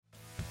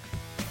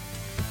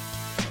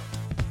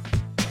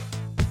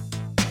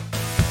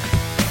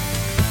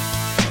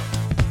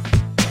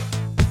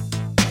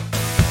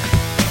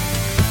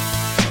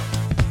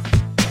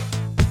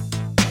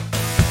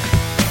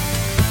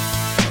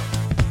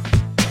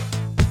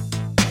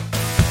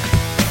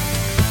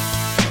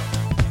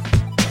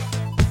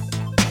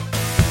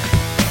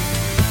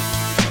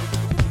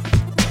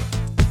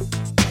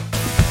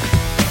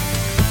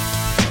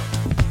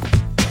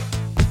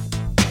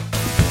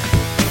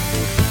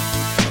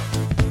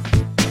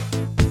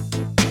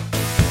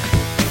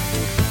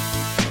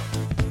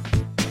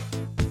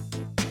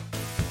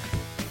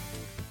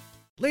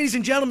Ladies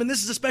and gentlemen,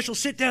 this is a special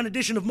sit-down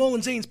edition of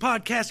Mullen Zane's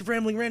podcast of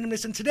Rambling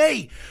Randomness, and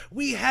today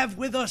we have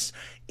with us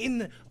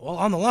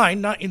on the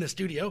line, not in the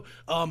studio,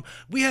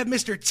 we have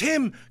Mr.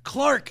 Tim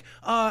Clarke,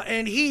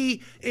 and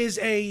he is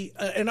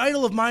an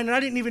idol of mine, and I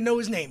didn't even know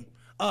his name.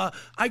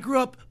 I grew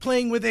up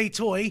playing with a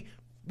toy,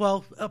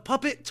 a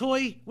puppet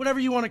toy, whatever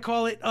you want to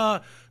call it,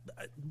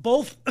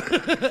 both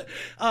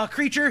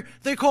creature.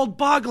 They're called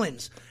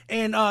Boglins,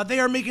 and they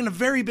are making a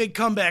very big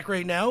comeback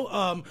right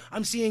now.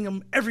 I'm seeing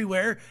them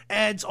everywhere,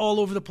 ads all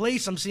over the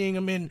place. I'm seeing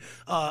them in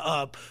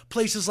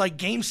places like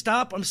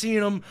GameStop. I'm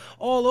seeing them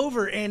all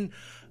over. And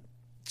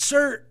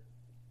sir,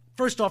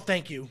 first off,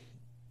 thank you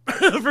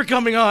for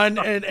coming on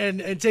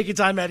and taking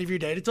time out of your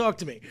day to talk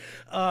to me.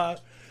 Sure.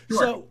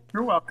 So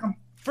You're welcome.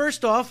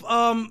 First off,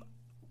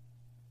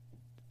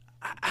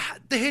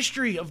 the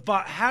history of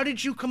how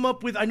did you come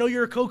up with? I know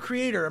you're a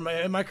co-creator.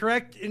 Am I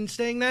correct in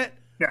saying that?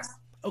 Yes.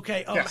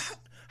 Okay. Yes.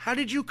 How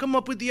did you come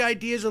up with the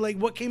ideas, or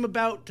what came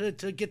about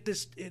to get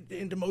this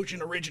into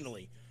motion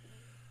originally?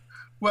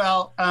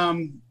 Well,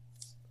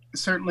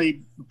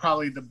 certainly,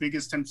 probably the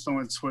biggest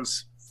influence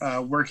was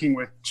working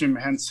with Jim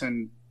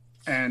Henson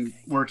and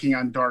working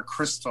on Dark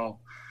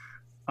Crystal.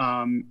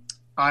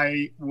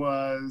 I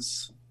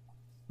was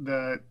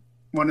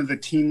one of the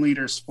team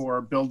leaders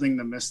for building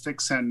the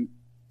Mystics, and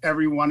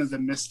every one of the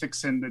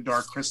Mystics in the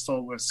Dark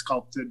Crystal was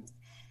sculpted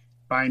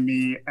by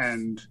me,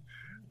 and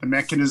the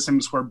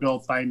mechanisms were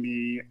built by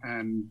me,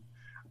 and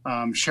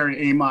Sherry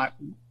Amott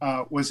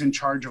was in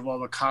charge of all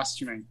the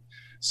costuming.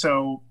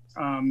 So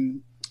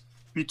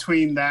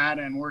between that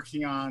and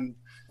working on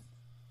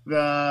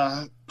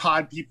the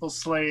Pod People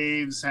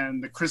Slaves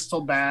and the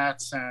Crystal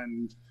Bats,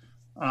 and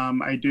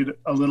I did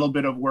a little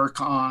bit of work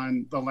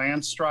on the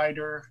Land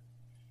Strider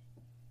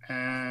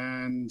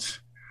and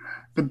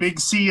the big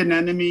sea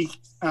anemone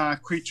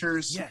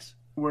creatures. Yes.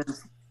 Were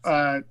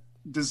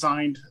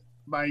designed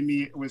by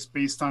me. It was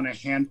based on a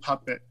hand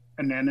puppet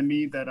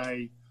anemone that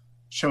I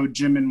showed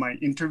Jim in my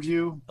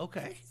interview.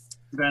 Okay.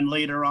 Then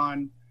later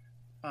on,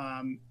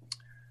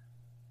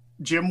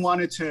 Jim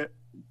wanted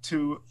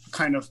to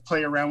kind of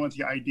play around with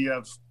the idea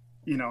of,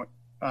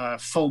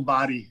 full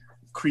body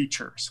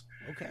creatures.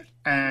 Okay.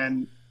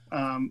 And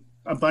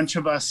a bunch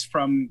of us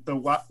from the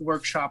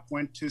workshop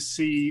went to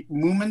see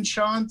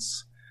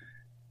Moominshans,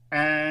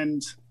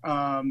 and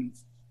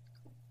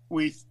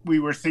we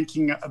were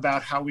thinking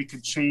about how we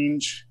could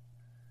change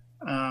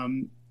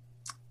the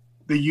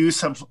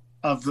use of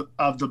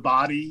the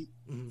body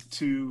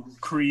to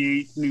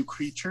create new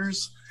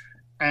creatures.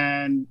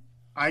 And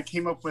I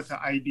came up with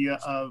the idea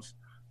of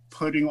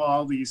putting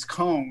all these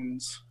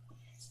cones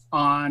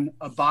on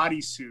a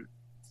bodysuit.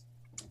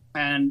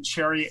 And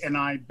Sherry and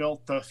I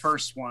built the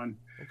first one.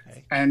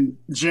 Okay. And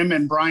Jim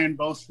and Brian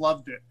both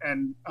loved it.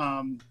 And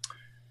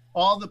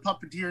all the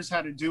puppeteers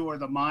had to do, or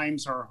the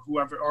mimes or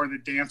whoever, or the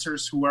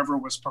dancers, whoever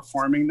was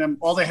performing them,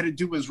 all they had to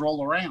do was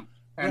roll around.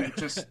 And it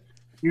just,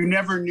 you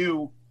never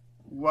knew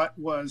what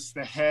was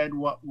the head,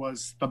 what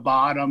was the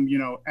bottom,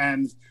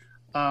 and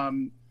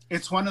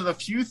it's one of the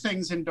few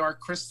things in Dark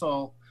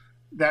Crystal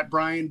that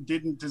Brian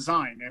didn't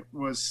design.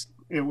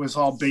 It was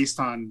all based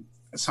on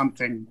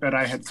something that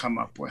I had come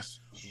up with.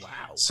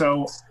 Wow.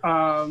 So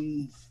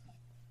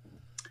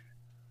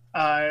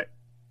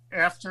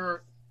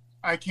after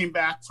I came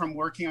back from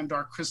working on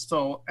Dark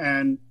Crystal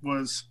and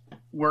was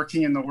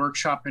working in the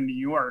workshop in New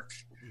York,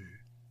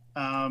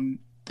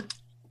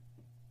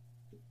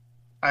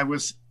 I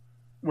was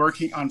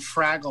working on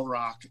Fraggle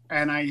Rock,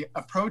 and I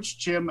approached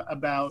Jim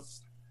about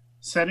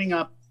setting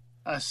up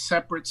a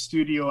separate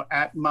studio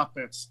at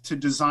Muppets to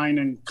design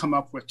and come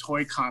up with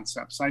toy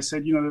concepts. I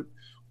said,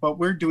 what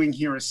we're doing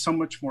here is so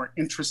much more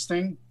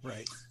interesting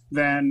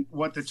than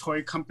what the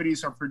toy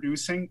companies are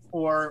producing,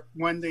 or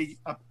when they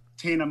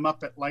obtain a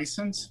Muppet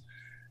license,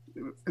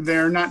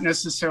 they're not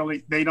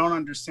necessarily, they don't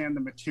understand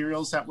the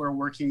materials that we're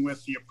working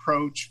with, the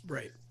approach.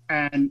 Right.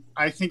 And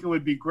I think it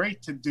would be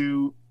great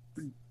to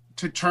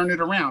turn it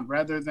around,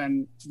 rather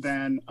than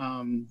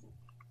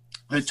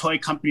the toy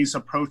companies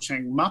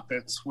approaching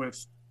Muppets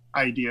with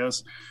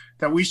ideas,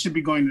 that we should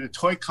be going to the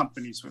toy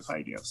companies with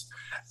ideas.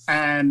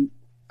 And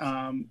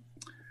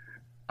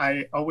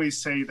I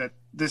always say that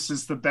this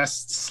is the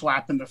best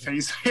slap in the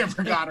face I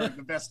ever got, or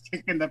the best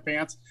kick in the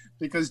pants,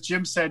 because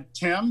Jim said,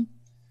 Tim,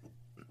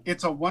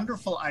 it's a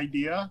wonderful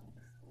idea,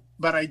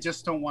 but I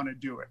just don't want to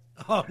do it.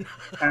 Oh.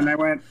 And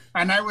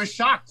I was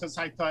shocked, because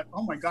I thought,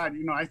 oh my God,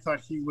 I thought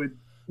he would,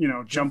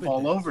 jump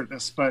all over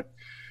this. But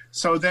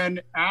so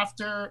then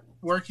after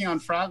working on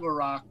Fraggle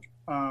Rock,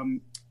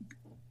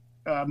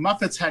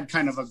 Muppets had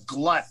kind of a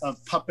glut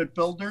of puppet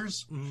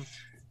builders.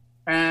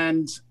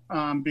 And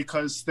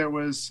because there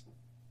was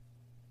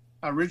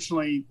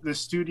originally, the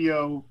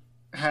studio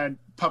had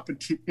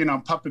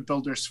puppet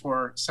builders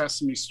for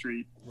Sesame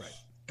Street, right?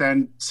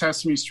 Then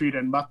Sesame Street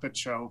and Muppet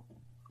Show,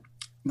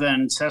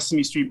 then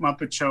Sesame Street,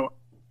 Muppet Show,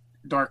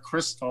 Dark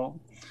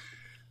Crystal,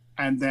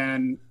 and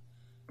then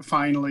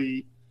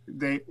finally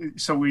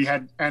we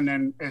had, and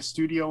then a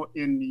studio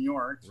in New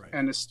York, right,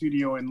 and a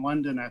studio in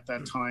London at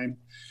that time.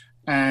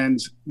 And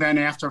then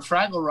after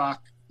Fraggle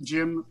Rock,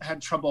 Jim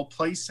had trouble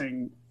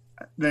placing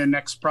the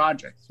next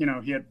project. You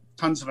know, he had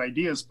tons of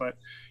ideas, but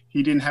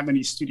he didn't have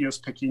any studios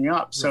picking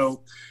up. Right.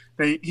 So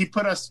he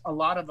put a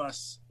lot of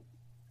us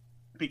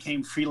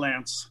became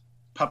freelance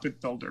puppet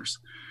builders.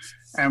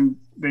 And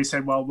they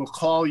said, well, we'll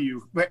call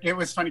you. But it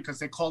was funny because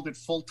they called it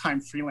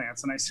full-time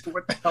freelance. And I said,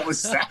 what the hell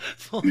is that?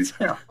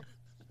 Yeah.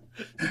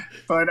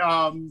 But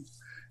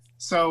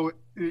so,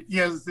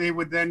 yeah, they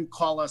would then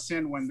call us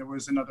in when there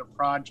was another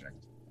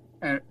project.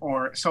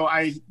 So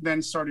I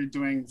then started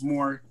doing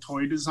more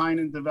toy design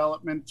and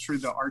development through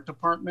the art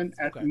department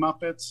at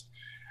Muppets.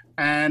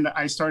 And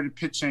I started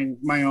pitching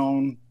my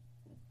own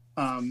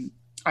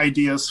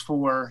ideas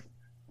for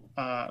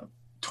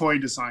toy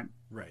design.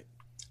 Right.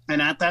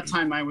 And at that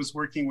time, I was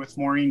working with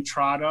Maureen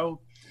Trotto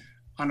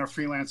on a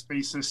freelance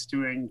basis,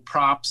 doing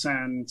props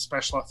and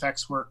special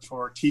effects work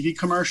for TV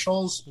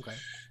commercials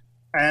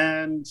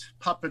and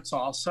puppets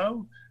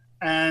also.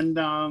 And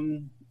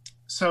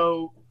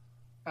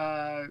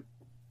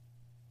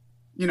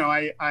you know,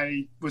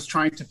 I was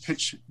trying to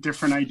pitch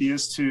different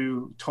ideas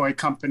to toy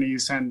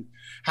companies, and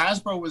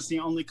Hasbro was the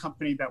only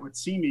company that would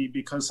see me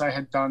because I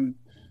had done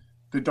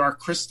the Dark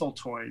Crystal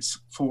toys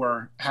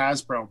for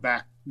Hasbro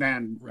back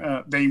then.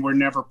 Right. They were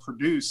never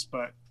produced,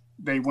 but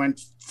they went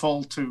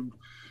full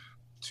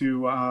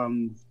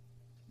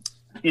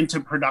into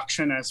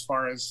production as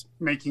far as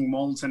making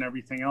molds and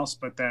everything else.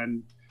 But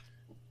then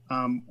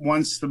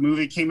once the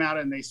movie came out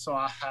and they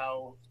saw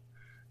how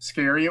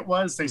scary it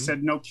was, they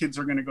said, no kids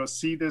are going to go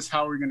see this.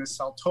 How are we going to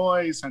sell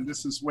toys? And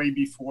this is way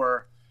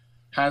before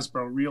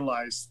Hasbro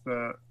realized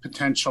the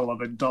potential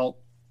of adult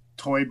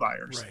toy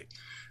buyers. Right.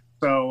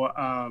 So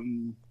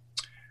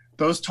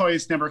those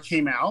toys never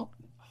came out.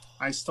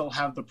 I still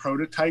have the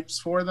prototypes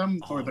for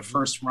them, or the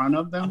first run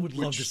of them. I would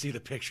love to see the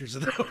pictures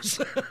of those.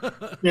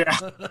 Yeah,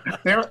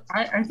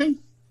 I think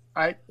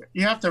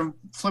you have to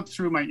flip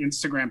through my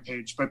Instagram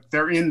page, but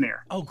they're in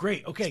there. Oh,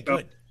 great. Okay, so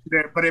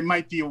good. But it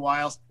might be a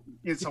while.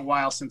 It's a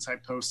while since I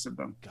posted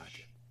them.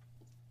 Gotcha.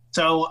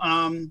 So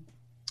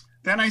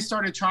then I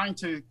started trying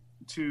to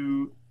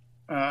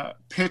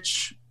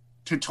pitch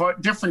to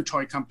different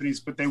toy companies,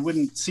 but they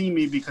wouldn't see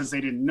me because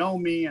they didn't know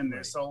me, and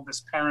there's all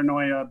this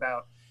paranoia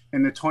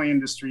in the toy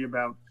industry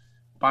about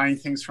buying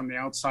things from the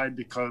outside,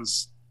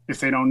 because if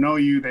they don't know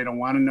you, they don't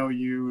want to know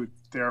you.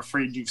 They're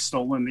afraid you've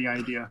stolen the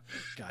idea.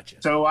 Gotcha.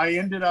 So I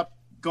ended up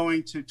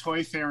going to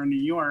Toy Fair in New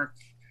York,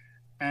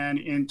 and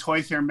in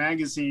Toy Fair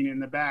magazine in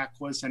the back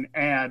was an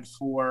ad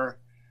for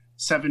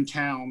Seven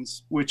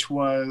Towns, which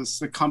was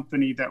the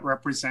company that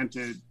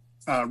represented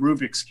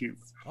Rubik's Cube.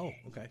 Oh,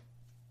 okay.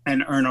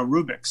 And Erno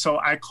Rubik. So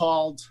I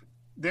called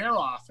their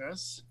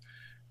office,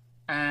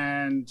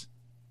 and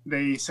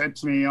they said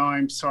to me, oh,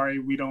 I'm sorry,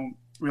 we don't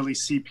really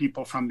see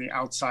people from the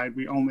outside.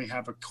 We only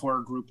have a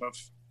core group of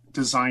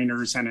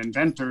designers and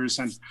inventors.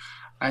 And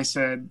I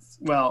said,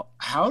 well,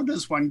 how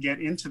does one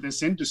get into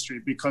this industry?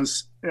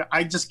 Because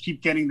I just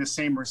keep getting the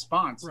same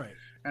response. Right.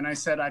 And I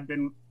said, I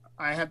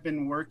have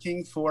been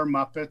working for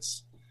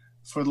Muppets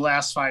for the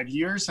last 5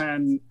 years,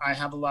 and I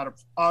have a lot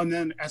of, and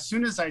then as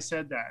soon as I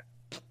said that,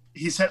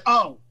 he said,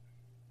 oh,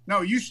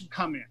 no, you should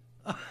come in.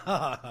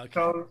 Okay.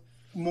 So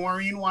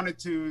Maureen wanted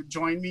to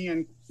join me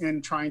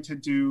in trying to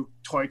do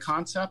toy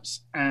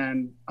concepts.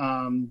 And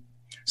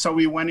so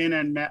we went in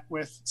and met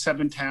with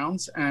Seven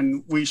Towns,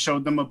 and we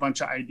showed them a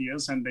bunch of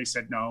ideas, and they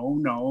said, no.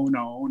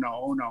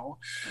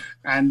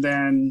 And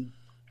then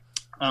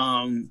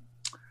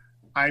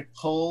I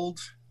pulled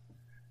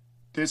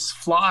this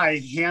fly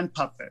hand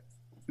puppet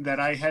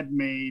that I had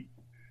made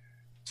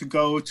to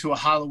go to a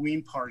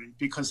Halloween party,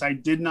 because I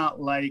did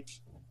not like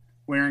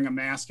wearing a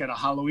mask at a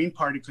Halloween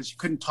party because you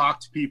couldn't talk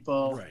to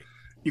people. Right.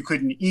 You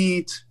couldn't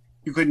eat,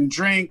 you couldn't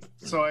drink.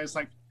 So I was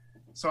like,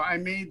 so I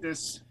made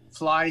this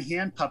fly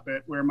hand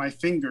puppet where my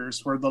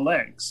fingers were the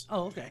legs.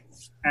 Oh, okay.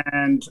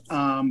 And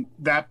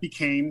that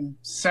became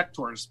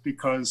Sectors,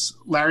 because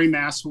Larry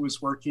Mass, who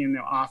was working in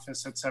the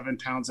office at Seven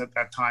Towns at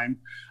that time,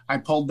 I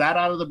pulled that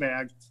out of the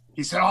bag.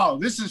 He said, oh,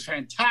 this is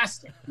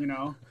fantastic. You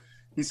know,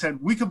 he said,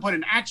 we could put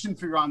an action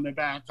figure on the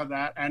back of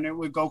that and it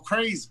would go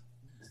crazy.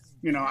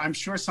 You know, I'm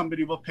sure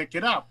somebody will pick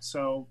it up.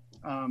 So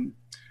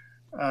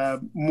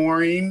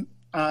Maureen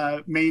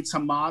made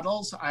some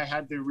models. I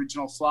had the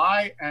original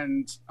fly,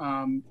 and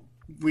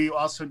we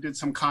also did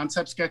some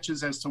concept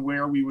sketches as to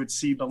where we would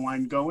see the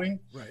line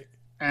going. Right.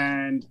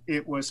 And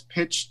it was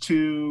pitched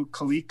to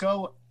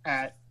Clarke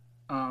at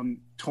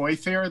Toy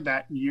Fair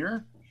that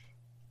year.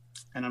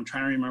 And I'm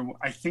trying to remember,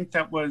 I think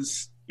that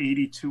was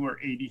 82 or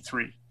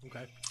 83.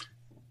 Okay.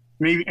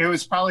 Maybe it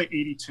was probably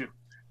 82.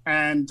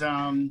 And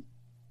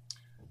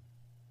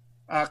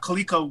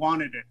Clarke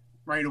wanted it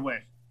right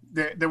away.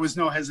 There was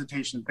no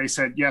hesitation. They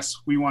said, yes,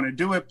 we want to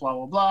do it, blah,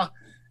 blah, blah.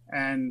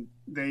 And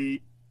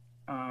they,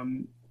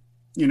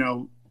 you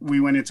know, we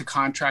went into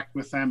contract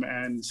with them.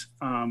 And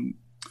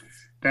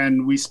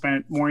then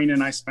Maureen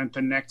and I spent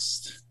the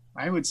next,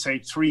 I would say,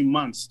 3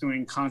 months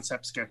doing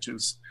concept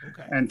sketches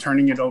and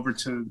turning it over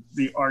to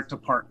the art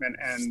department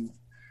and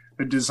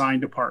the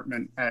design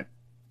department at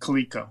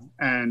Clarke.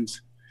 And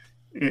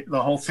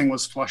the whole thing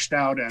was flushed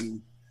out,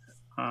 and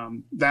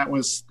that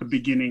was the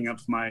beginning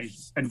of my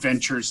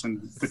adventures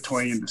in the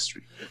toy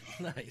industry.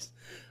 Nice.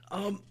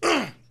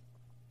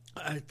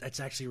 That's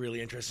actually a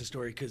really interesting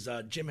story because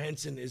Jim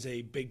Henson is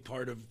a big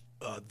part of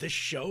this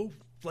show.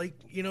 Like,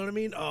 you know what I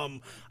mean?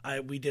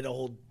 We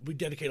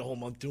dedicate a whole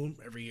month to him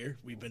every year.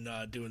 We've been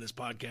doing this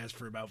podcast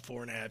for about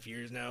 4.5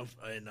 years now,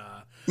 and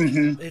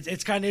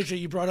it's kind of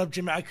interesting you brought up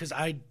Jim, because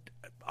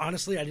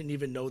honestly, I didn't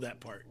even know that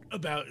part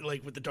about,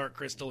 like, with the Dark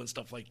Crystal and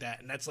stuff like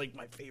that, and that's like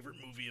my favorite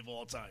movie of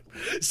all time.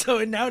 So,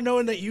 and now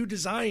knowing that you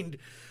designed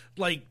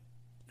like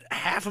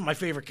half of my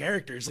favorite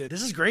characters,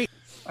 this is great.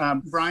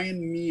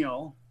 Brian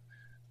Neal,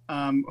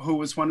 who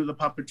was one of the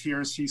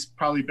puppeteers, he's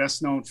probably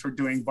best known for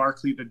doing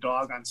Barkley the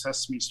dog on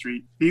Sesame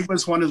Street. He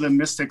was one of the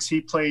mystics.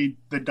 He played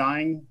the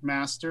Dying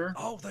Master.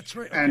 Oh, that's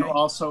right. Okay. And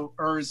also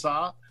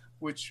Urza,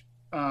 which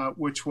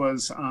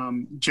was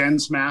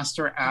Jen's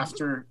master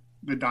after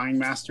the Dying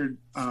Master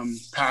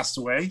passed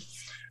away.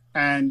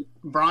 And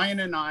Brian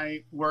and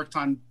I worked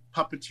on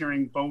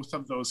puppeteering both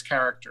of those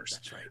characters.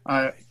 That's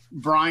right.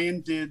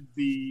 Brian did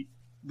the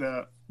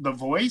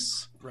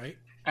voice, right,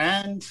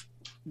 and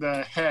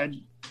the head,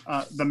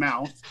 the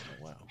mouth.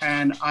 Oh, wow.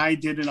 And I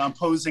did an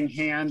opposing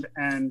hand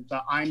and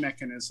the eye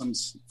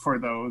mechanisms for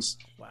those,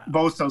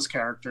 both those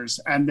characters.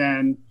 And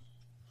then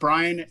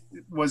Brian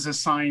was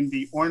assigned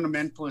the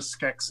ornamentalist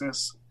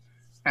Skeksis,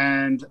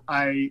 and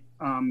I,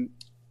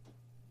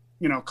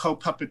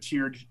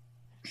 co-puppeteered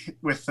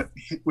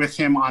with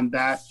him on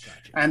that.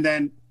 Gotcha. And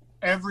then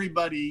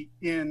everybody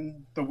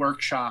in the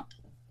workshop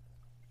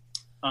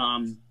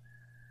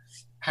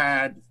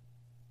had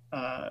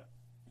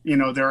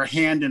their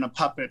hand in a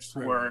puppet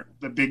for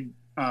the big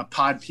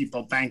pod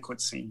people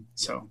banquet scene.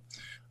 So,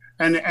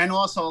 and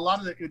also a lot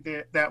of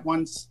that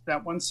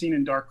one scene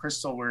in Dark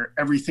Crystal where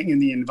everything in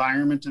the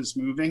environment is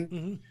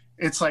moving.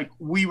 It's like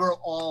we were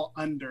all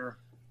under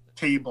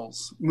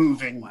tables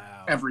moving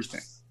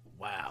everything.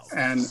 Wow.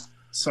 And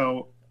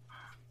so,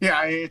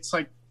 yeah, it's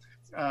like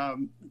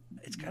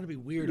it's got to be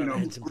weird on a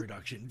Henson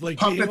production. Like,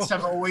 puppets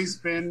have always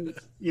been,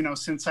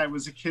 since I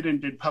was a kid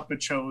and did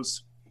puppet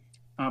shows.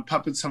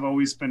 Puppets have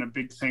always been a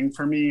big thing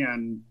for me,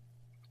 and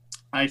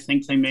I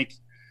think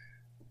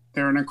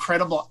they're an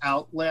incredible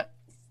outlet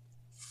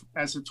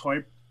as a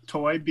toy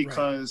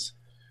because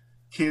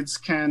kids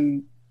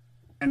can,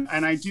 and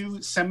I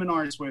do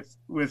seminars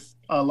with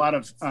a lot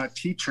of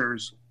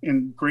teachers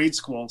in grade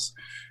schools,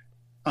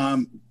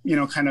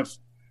 kind of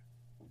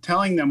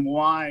telling them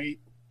why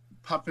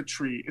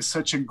puppetry is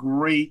such a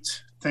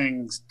great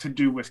thing to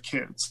do with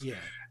kids.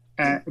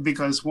 Yeah.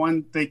 Because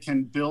one, they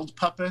can build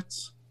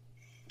puppets,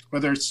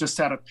 whether it's just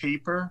out of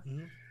paper.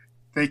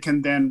 They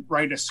can then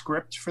write a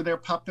script for their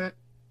puppet.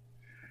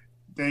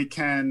 They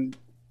can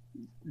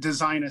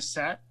design a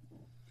set,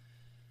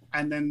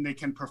 and then they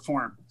can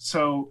perform.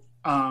 So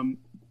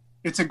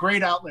it's a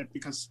great outlet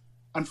because,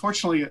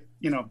 unfortunately,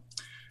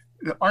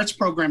 the arts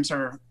programs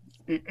are,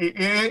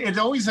 it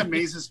always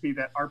amazes me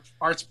that our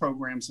arts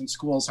programs in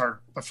schools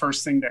are the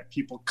first thing that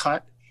people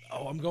cut.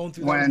 Oh, I'm going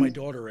through that with my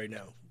daughter right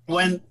now.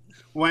 When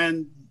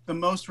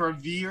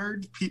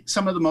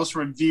some of the most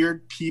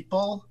revered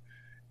people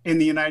in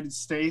the United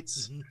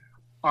States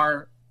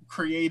are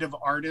creative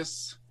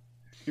artists.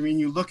 I mean,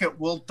 you look at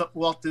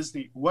Walt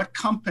Disney. What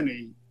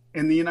company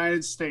in the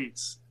United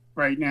States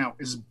right now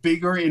is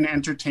bigger in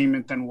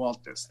entertainment than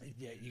Walt Disney?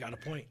 Yeah, you got a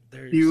point.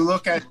 You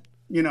look at,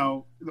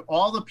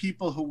 all the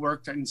people who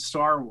worked in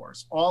Star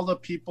Wars, all the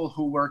people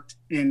who worked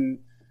in,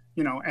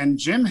 and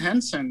Jim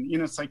Henson,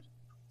 it's like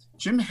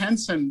Jim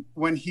Henson,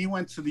 when he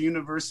went to the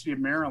University of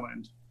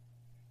Maryland,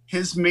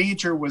 his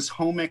major was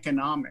home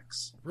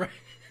economics, right?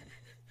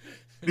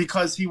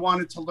 Because he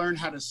wanted to learn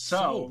how to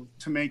sew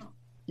to make,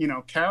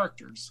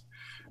 characters.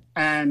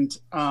 And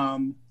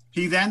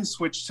he then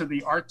switched to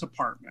the art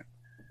department.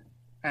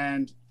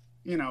 And,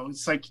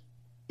 it's like,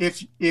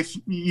 if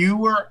you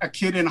were a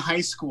kid in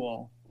high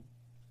school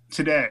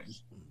today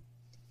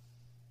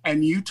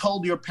and you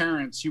told your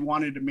parents you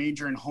wanted to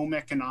major in home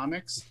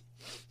economics,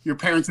 your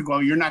parents would go,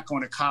 "You're not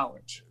going to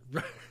college."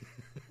 Right.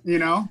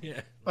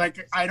 Yeah.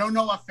 Like, I don't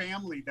know a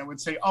family that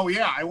would say, "Oh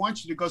yeah, I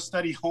want you to go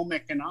study home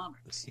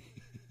economics,"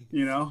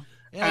 Yeah,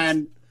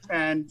 and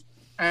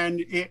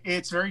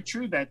it's very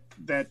true that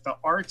the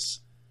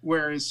arts,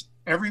 whereas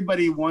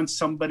everybody wants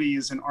somebody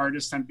is an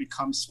artist and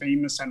becomes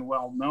famous and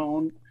well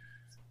known,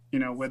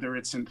 whether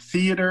it's in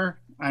theater.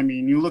 I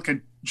mean, you look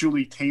at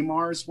Julie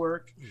Tamar's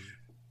work,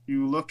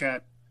 you look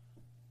at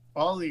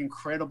all the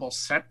incredible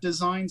set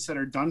designs that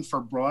are done for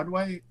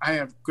Broadway. I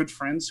have good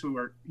friends who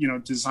are,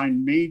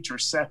 design major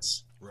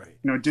sets, right?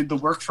 Did the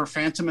work for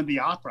Phantom of the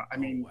Opera. I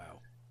mean,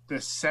 the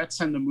sets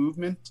and the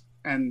movement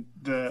and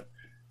the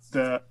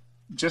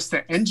just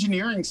the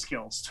engineering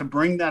skills to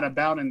bring that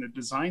about and the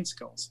design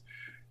skills.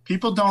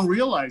 People don't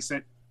realize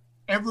that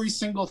every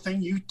single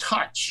thing you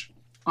touch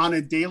on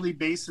a daily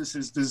basis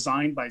is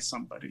designed by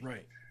somebody.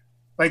 Right.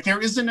 Like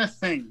there isn't a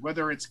thing,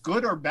 whether it's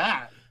good or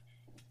bad,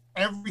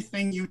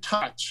 everything you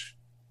touch,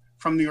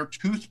 from your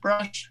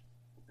toothbrush,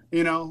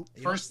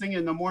 first thing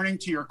in the morning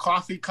to your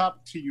coffee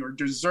cup, to your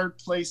dessert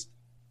place,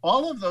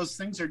 all of those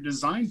things are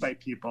designed by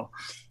people,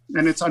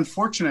 and it's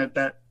unfortunate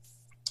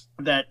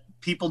that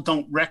people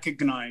don't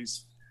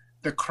recognize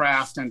the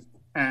craft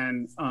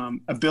and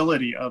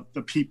ability of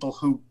the people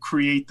who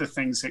create the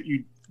things that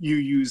you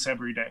use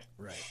every day.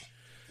 Right.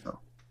 So.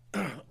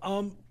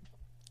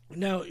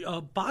 Now,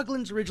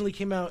 Boglins originally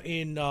came out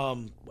in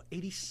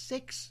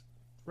 86,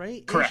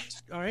 right?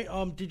 Correct. All right.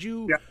 Did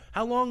you? Yeah.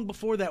 How long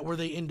before that were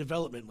they in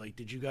development? Like,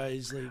 did you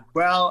guys like?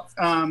 Well,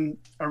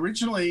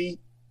 originally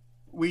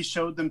we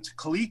showed them to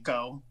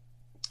Coleco,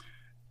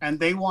 and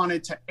they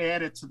wanted to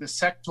add it to the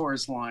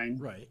Sectors line,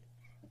 right?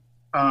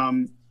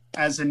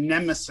 As a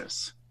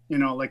nemesis,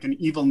 like an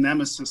evil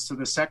nemesis to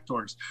the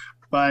Sectors.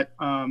 But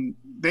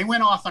they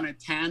went off on a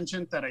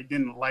tangent that I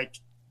didn't like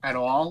at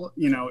all.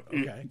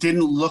 It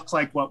didn't look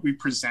like what we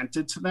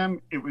presented to them.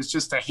 It was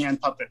just a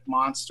hand puppet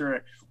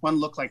monster. One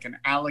looked like an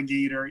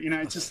alligator.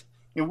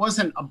 It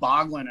wasn't a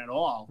Boglin at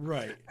all.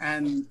 Right.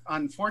 And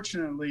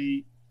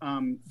unfortunately,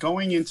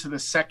 going into the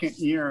second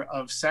year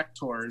of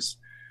Sectors,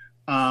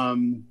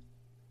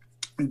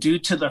 due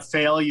to the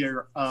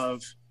failure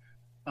of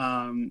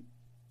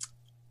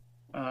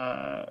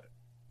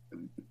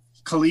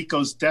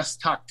Coleco's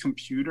desktop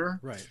computer,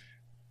 right?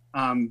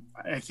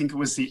 I think it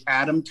was the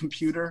Atom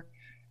computer.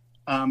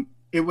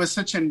 It was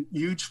such a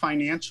huge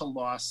financial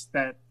loss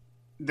that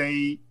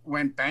they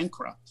went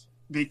bankrupt,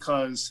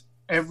 because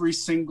every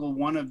single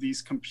one of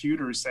these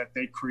computers that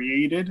they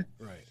created,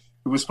 right,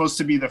 it was supposed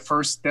to be the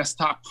first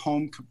desktop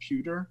home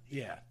computer.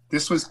 Yeah.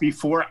 This was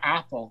before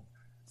Apple.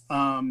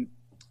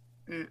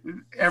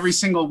 Every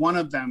single one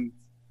of them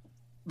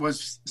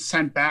was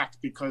sent back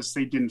because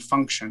they didn't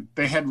function.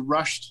 They had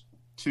rushed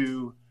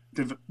to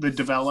the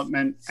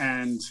development,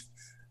 and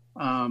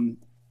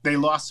they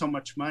lost so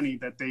much money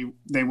that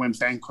they went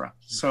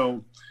bankrupt.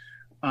 So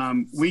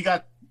we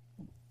got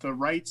the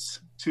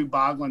rights to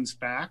Boglins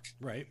back.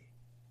 Right.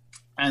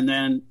 And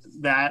then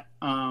that,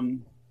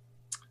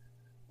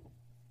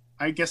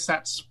 I guess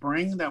that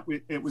spring that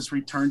it was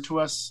returned to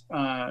us,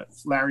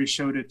 Larry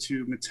showed it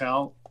to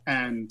Mattel,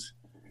 and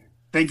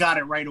they got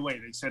it right away.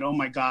 They said, "Oh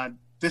my God,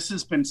 this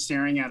has been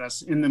staring at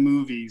us in the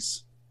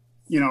movies,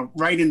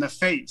 right in the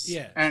face."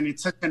 Yeah. And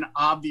it's such an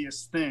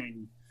obvious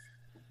thing,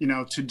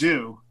 to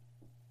do.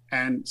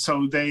 And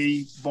so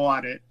they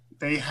bought it.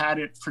 They had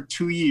it for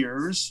 2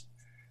 years.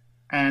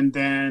 And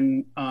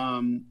then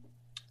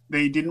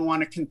they didn't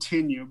want to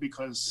continue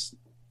because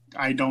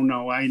I don't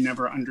know. I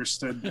never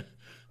understood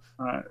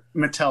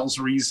Mattel's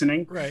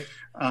reasoning. Right.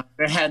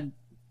 They had,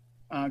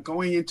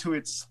 going into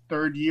its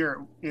third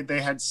year,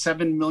 they had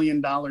 $7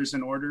 million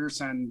in orders,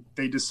 and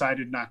they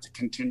decided not to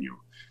continue.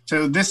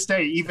 So this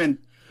day, even,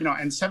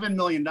 and $7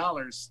 million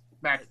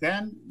back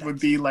then would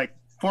be like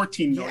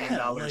 $14 million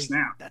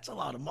now. That's a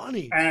lot of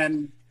money.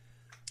 And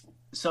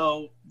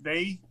so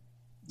they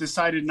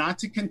decided not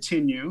to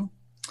continue.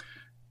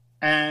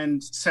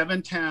 And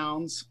Seven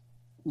Towns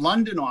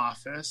London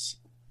office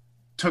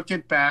took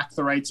it back,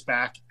 the rights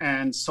back,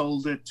 and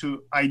sold it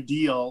to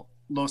Ideal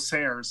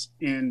Losairs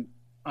in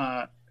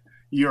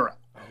Europe.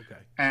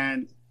 Okay.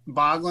 And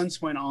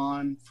Boglins went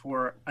on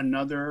for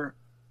another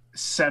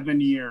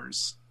 7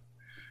 years,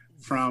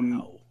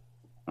 from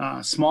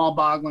small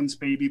Boglins,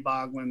 baby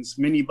Boglins,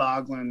 mini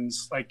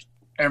Boglins, like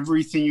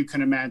everything you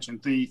can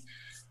imagine.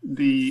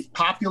 The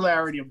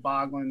popularity of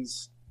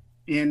Boglins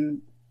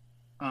in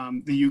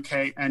the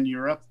UK and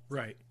Europe,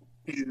 right,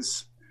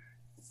 is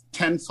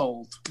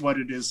tenfold what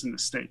it is in the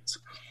States.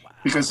 Wow.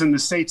 Because in the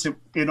States,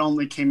 it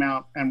only came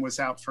out and was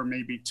out for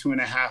maybe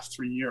 2.5,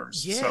 3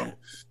 years. Yeah. So,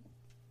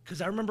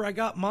 because I remember I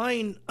got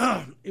mine,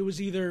 it was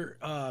either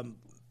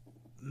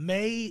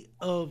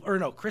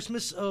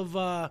Christmas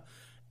of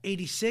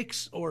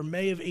 86 or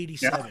May of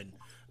 87. Yeah.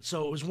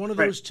 So it was one of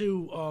those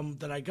two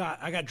that I got.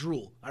 I got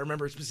Drool. I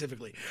remember it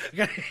specifically.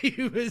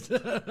 He was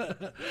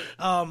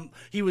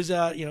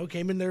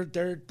came in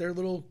their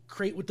little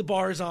crate with the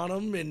bars on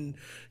them, and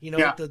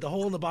the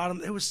hole in the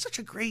bottom. It was such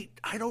a great.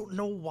 I don't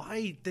know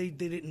why they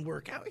didn't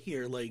work out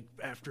here. Like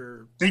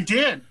after they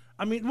did.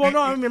 I mean, well,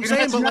 no, I'm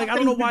saying, but like I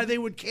don't know why they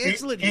would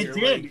cancel it here.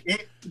 It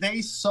did.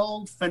 They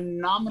sold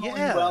phenomenally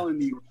well in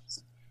the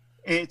U.S.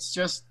 It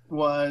just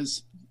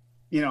was.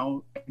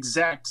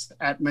 Execs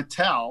at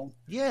Mattel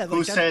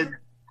who said,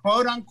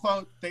 quote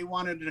unquote, they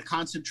wanted to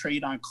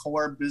concentrate on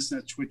core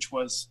business, which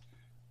was,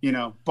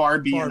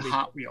 Barbie and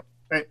Hot Wheels,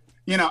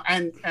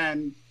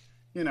 and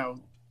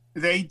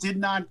they did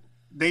not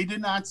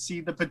see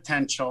the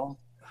potential,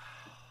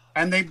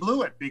 and they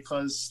blew it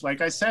because,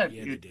 like I said,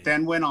 it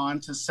then went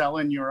on to sell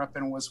in Europe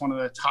and was one of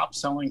the top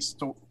selling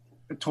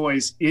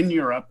toys in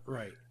Europe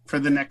for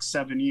the next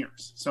 7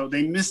 years. So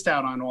they missed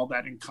out on all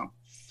that income.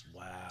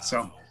 Wow.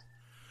 So.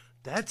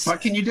 That's what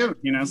can you do?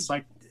 It's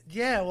like,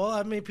 yeah. Well,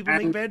 I mean, people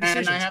make bad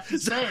decisions. And I have to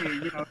say,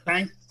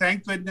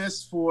 thank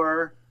goodness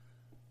for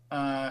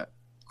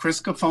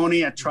Chris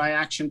Cafoni at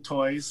Tri-Action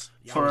Toys,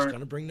 I was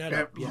going to bring that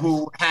up. Yes.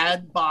 Who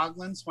had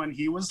Boglins when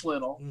he was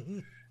little,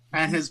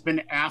 and has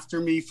been after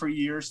me for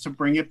years to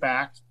bring it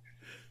back.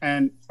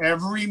 And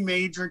every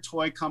major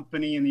toy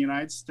company in the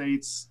United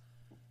States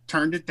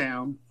turned it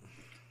down.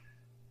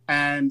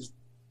 And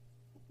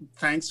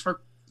thanks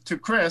to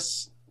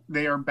Chris,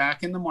 they are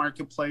back in the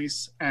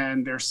marketplace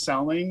and they're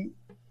selling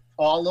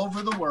all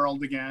over the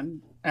world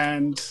again.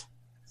 And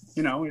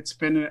it's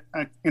been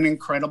an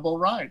incredible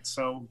ride.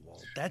 So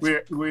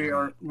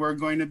we're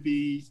going to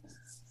be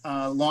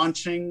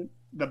launching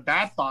the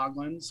Bat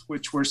Boglins,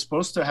 which were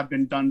supposed to have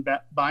been done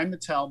by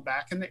Mattel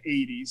back in the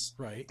 80s.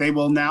 Right. They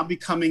will now be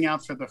coming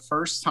out for the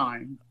first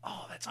time.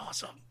 Oh, that's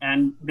awesome.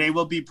 And they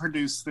will be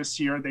produced this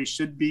year. They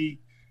should be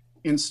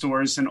in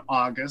stores in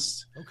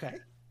August. Okay.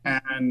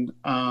 And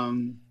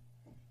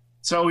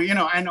so,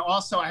 and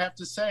also I have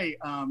to say,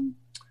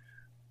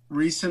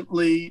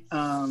 recently,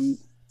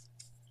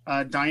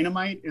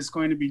 Dynamite is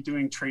going to be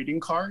doing trading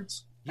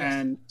cards. Yes.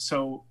 And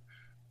so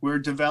we're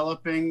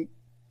developing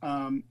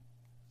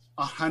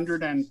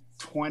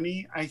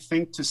 120, I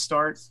think, to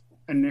start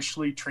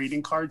initially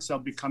trading cards. They'll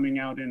be coming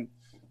out in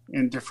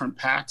different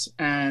packs.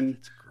 And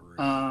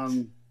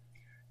Grim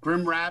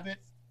Rabbit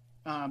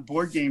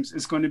Board Games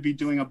is going to be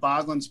doing a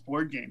Boglins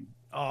board game.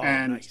 Oh,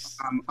 and nice.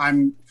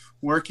 I'm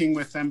working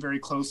with them very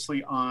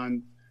closely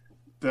on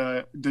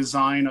the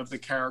design of the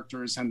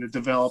characters and the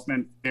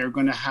development. They're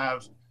going to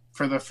have,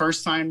 for the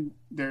first time,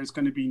 there's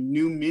going to be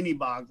new mini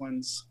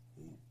Boglins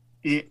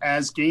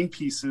as game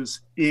pieces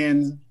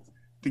in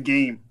the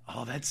game.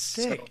 Oh, that's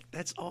sick. So,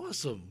 that's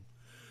awesome.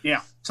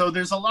 Yeah. So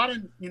there's a lot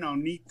of,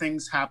 neat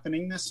things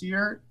happening this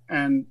year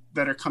and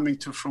that are coming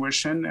to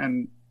fruition.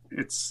 And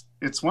it's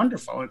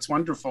wonderful. It's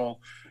wonderful.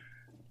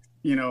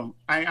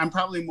 I'm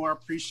probably more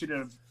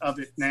appreciative of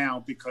it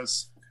now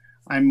because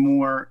I'm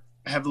more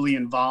heavily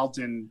involved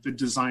in the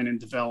design and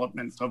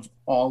development of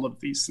all of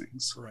these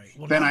things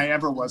than I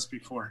ever was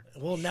before.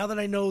 Well, now that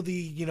I know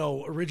the,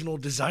 original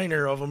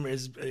designer of them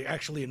is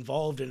actually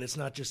involved and it's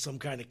not just some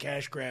kind of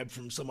cash grab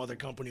from some other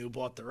company who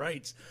bought the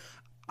rights,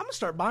 I'm gonna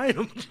start buying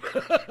them.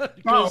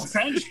 Oh,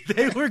 thank you.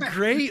 They were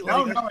great.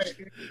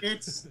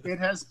 It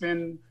has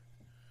been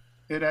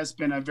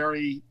a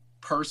very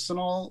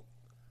personal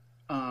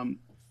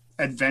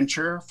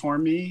adventure for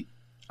me.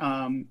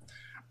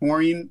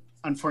 Maureen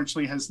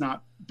unfortunately has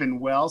not been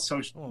well,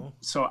 so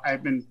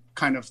I've been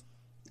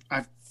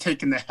I've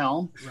taken the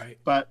helm. Right.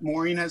 But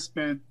Maureen has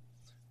been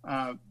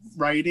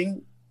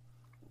writing,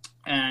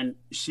 and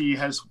she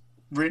has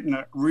written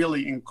a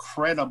really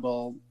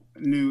incredible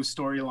new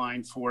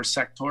storyline for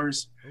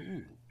Sectors.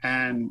 Ooh.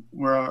 And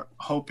we're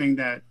hoping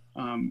that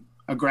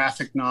a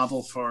graphic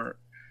novel for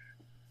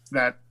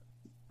that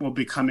will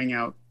be coming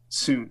out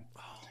soon.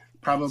 Oh,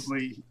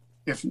 probably,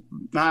 if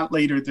not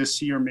later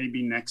this year,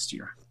 maybe next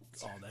year.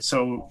 Oh, that's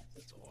awesome.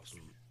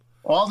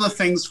 All the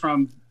things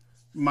from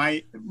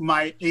my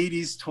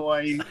 80s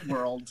toy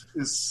world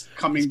is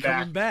coming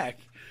back.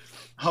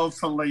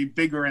 Hopefully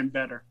bigger and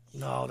better.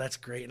 No, that's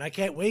great. And I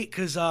can't wait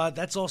because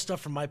that's all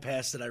stuff from my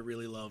past that I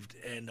really loved.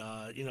 And,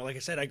 like I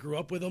said, I grew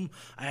up with them.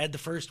 I had the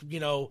first,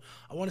 I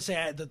want to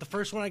say the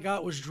first one I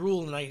got was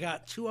Drool, and I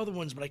got two other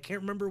ones, but I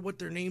can't remember what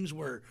their names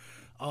were.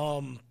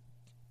 One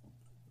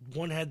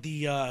had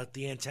the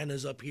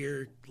antennas up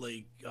here,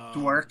 like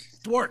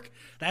Dwark.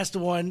 That's the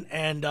one.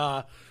 And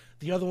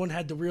the other one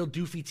had the real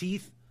doofy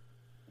teeth.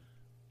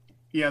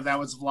 Yeah, that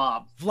was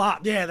Vlob.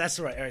 Yeah, that's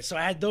right. All right, so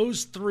I had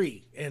those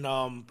three, and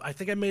I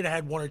think I may have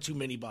had one or two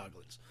mini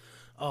Boglins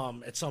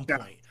at some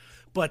point.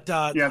 But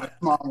the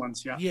small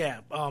ones, yeah. Yeah,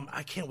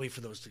 I can't wait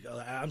for those to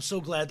go. I'm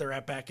so glad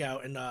they're back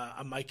out. And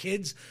my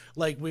kids,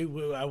 like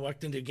I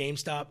walked into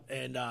GameStop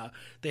and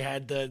they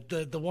had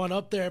the one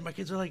up there. My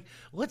kids were like,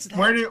 "What's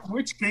that?"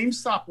 Which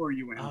GameStop were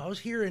you in? I was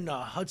here in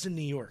Hudson,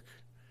 New York.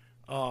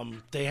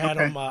 They had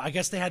them. I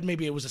guess they had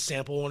maybe it was a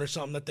sample one or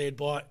something that they had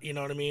bought. You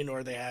know what I mean?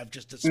 Or they have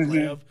just a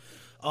display of.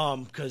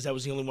 Because that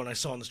was the only one I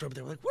saw in the store. But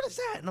they were like, "What is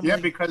that?" And I'm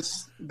like,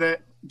 because the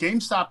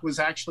GameStop was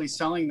actually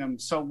selling them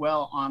so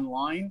well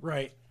online,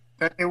 right,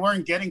 that they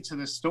weren't getting to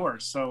the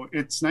stores. So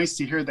it's nice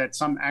to hear that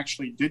some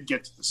actually did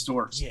get to the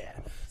stores. Yeah.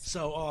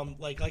 So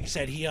like I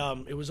said,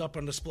 it was up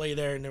on display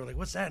there, and they were like,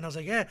 "What's that?" And I was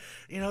like, "Yeah,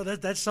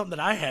 that's something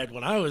that I had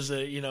when I was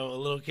a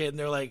little kid." And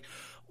they're like,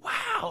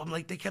 "Wow!" I'm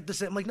like, they kept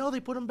this. I'm like, "No, they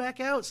put them back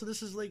out, so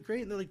this is like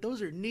great." And they're like,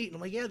 "Those are neat." And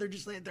I'm like, "Yeah, they're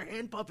just like they're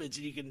hand puppets,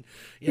 and you can,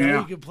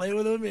 you can play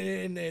with them,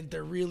 and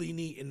they're really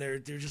neat, and they're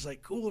just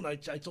like cool." And I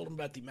told them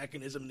about the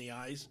mechanism in the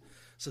eyes,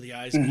 so the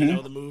eyes,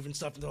 can, the move and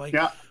stuff. And they're like,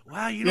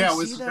 "Wow, you don't see that a lot." It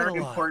was very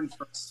important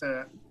for us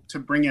to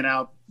bring it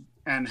out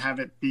and have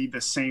it be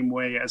the same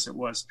way as it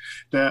was.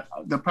 The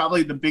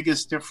probably the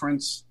biggest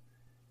difference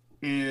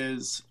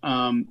is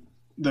the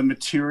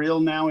material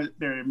now.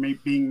 They're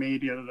being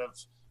made out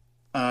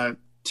of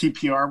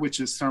TPR, which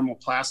is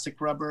thermoplastic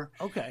rubber.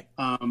 Okay.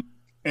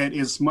 It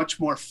is much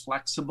more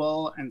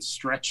flexible and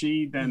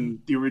stretchy than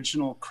the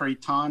original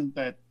Kraton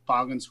that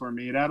Boglins were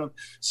made out of.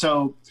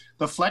 So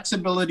the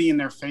flexibility in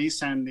their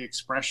face and the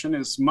expression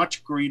is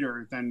much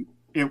greater than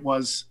it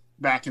was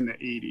back in the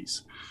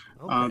 80s.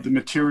 Okay. The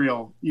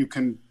material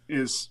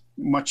is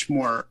much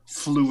more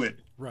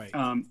fluid. Right.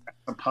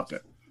 A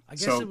puppet. I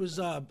guess it was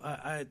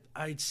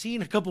I'd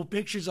seen a couple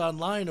pictures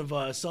online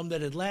of some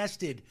that had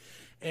lasted.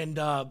 and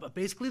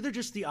basically they're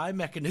just the eye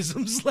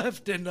mechanisms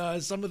left,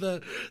 and some of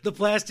the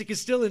plastic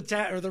is still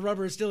intact, or the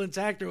rubber is still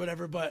intact, or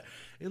whatever. But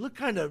it looked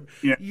kind of,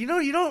 you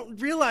don't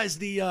realize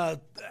the.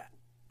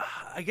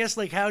 I guess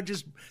like how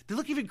just they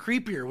look even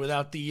creepier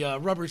without the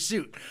rubber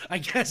suit. I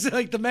guess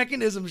like the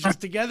mechanisms just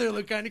together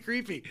look kind of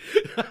creepy.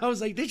 I was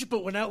like, they should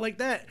put one out like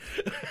that.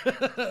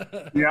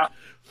 Yeah.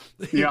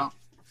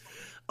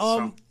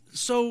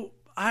 So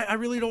I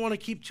really don't want to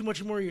keep too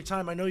much more of your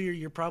time. I know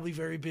you're probably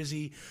very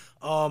busy.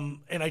 And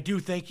I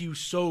do thank you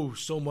so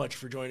much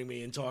for joining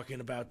me and talking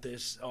about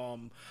this.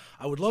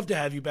 I would love to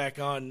have you back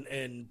on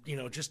and,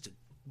 just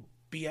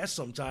BS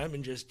sometime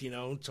and just,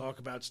 talk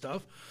about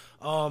stuff.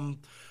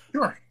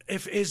 Sure.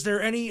 Is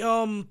there any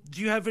do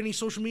you have any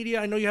social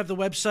media? I know you have the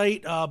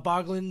website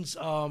Boglins.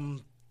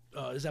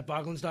 Is that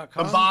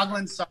boglins.com?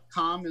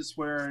 Boglins.com is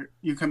where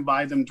you can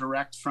buy them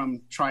direct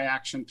from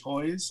Tri-Action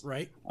Toys.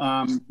 Right.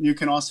 You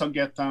can also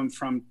get them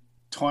from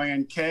Toy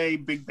N.K.,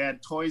 Big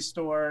Bad Toy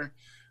Store,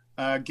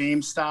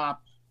 GameStop.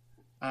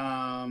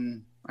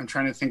 I'm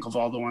trying to think of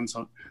all the ones,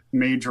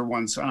 major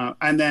ones.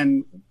 And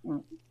then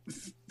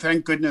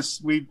thank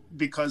goodness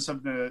because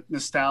of the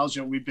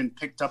nostalgia, we've been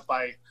picked up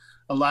by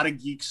a lot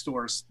of geek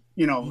stores,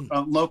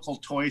 local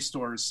toy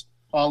stores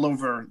all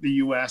over the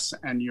US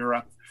and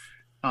Europe.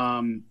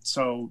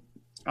 So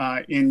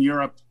in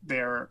Europe,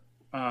 they're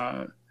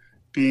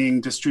being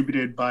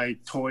distributed by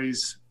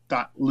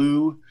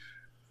toys.lu,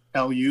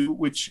 LU,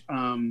 which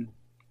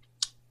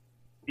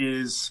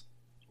is,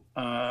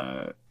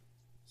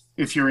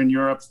 if you're in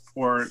Europe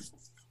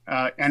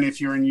and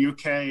if you're in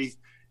UK,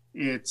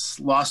 it's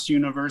Lost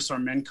Universe or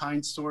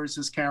Mankind Stores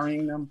is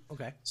carrying them.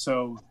 Okay.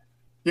 So,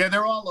 yeah,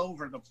 they're all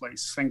over the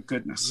place. Thank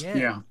goodness.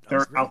 Yeah,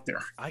 they're out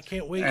there. I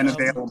can't wait. And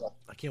available.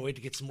 I can't wait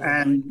to get some more.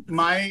 And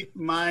my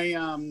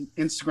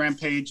Instagram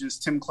page is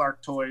Tim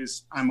Clarke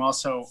Toys. I'm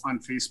also on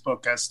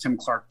Facebook as Tim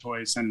Clarke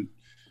Toys. And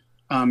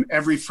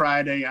every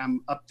Friday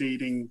I'm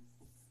updating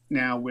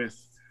now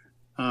with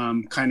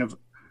kind of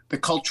the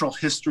cultural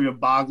history of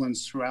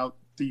Boglins throughout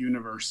the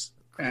universe.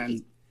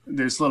 And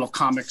there's little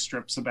comic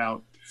strips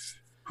about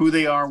who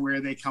they are, where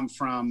they come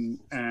from,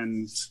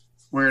 and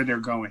where they're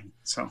going.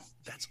 So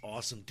that's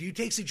awesome. Do you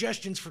take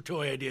suggestions for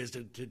toy ideas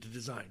to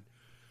design?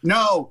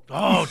 No.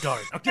 Oh,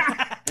 darn.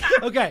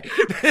 Okay.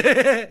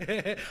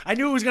 I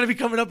knew it was going to be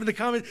coming up in the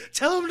comments.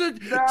 Tell them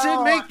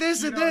to make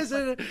this and this.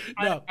 No,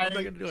 I'm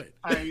not going to do it.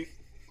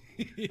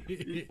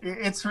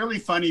 It's really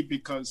funny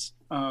because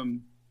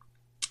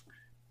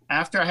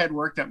after I had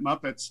worked at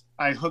Muppets,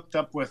 I hooked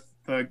up with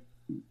the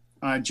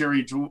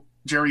Jerry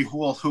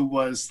Houle, who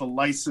was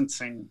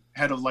the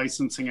head of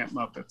licensing at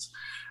Muppets.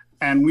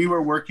 And we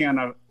were working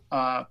on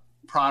a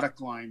product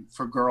line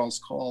for girls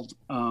called,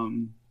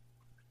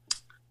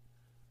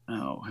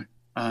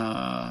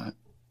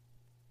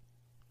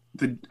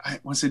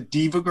 was it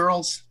Diva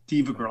Girls?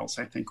 Diva Girls,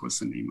 I think was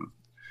the name of it.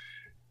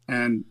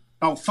 And,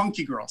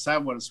 Funky Girls.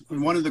 That was,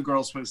 one of the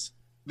girls was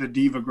the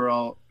Diva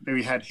Girl.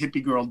 We had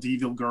Hippie Girl,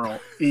 Diva Girl,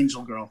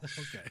 Angel Girl.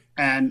 Okay.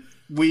 And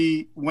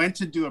we went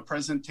to do a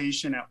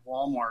presentation at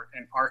Walmart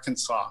in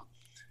Arkansas.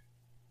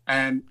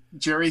 And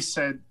Jerry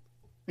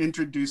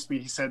introduced me.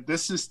 He said,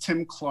 "This is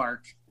Tim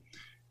Clarke."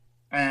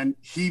 And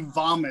he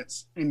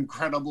vomits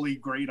incredibly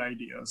great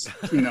ideas,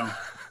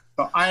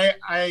 So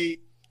I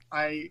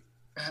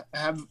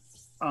have,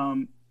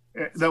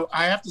 though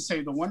I have to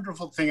say the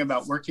wonderful thing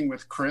about working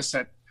with Chris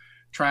at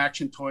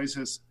Tri-Action Toys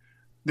is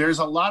there's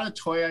a lot of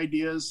toy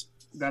ideas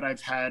that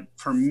I've had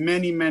for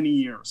many, many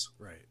years.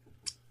 Right.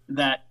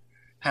 That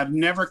have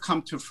never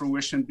come to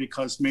fruition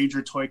because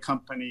major toy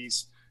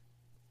companies,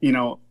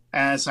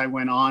 as I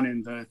went on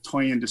in the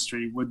toy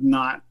industry, would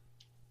not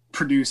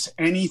produce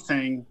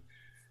anything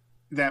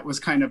that was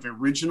kind of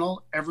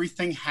original.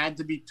 Everything had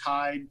to be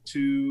tied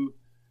to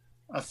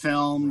a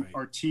film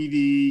or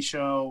TV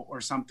show or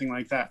something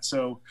like that.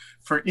 So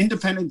for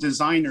independent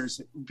designers,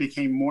 it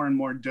became more and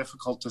more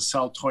difficult to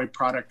sell toy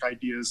product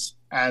ideas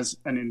as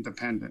an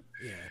independent.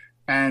 Yeah.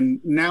 And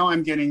now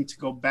I'm getting to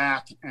go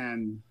back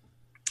and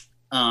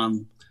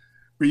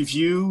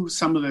review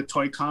some of the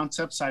toy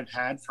concepts I've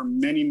had for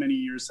many, many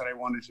years that I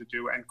wanted to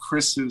do. And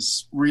Chris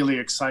is really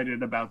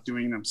excited about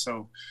doing them.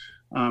 So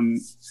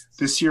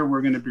this year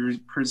we're going to be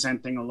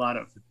presenting a lot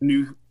of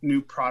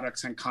new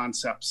products and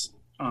concepts,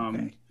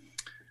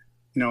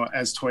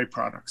 as toy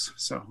products.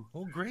 So,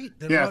 great.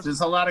 Then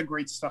there's a lot of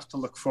great stuff to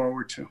look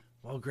forward to.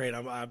 Well, great.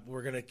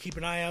 We're going to keep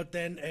an eye out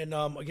then. And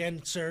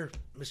again, sir,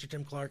 Mr.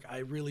 Tim Clarke, I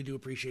really do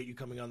appreciate you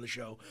coming on the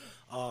show.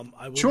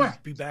 I will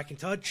be back in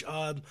touch.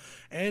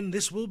 And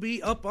this will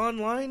be up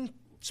online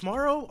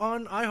tomorrow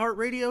on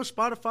iHeartRadio,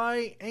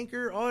 Spotify,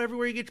 Anchor,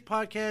 everywhere you get your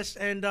podcasts,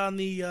 and on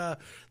the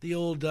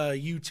old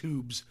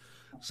YouTubes.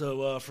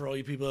 So for all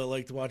you people that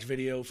like to watch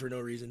video for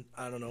no reason,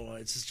 I don't know why.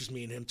 It's just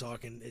me and him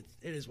talking. It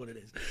is what it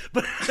is.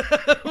 But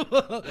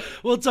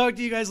we'll talk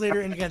to you guys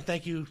later. And again,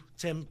 thank you,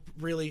 Tim.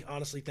 Really,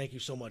 honestly, thank you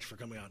so much for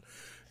coming on.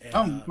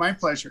 And, my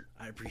pleasure.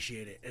 I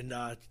appreciate it. And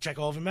check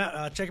all of them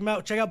out. Check them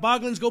out. Check out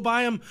Boglins. Go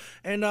buy them.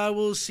 And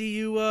we'll see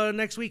you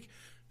next week.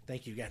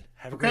 Thank you again.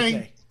 Have a great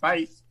day.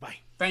 Bye. Bye.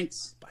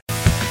 Thanks. Bye.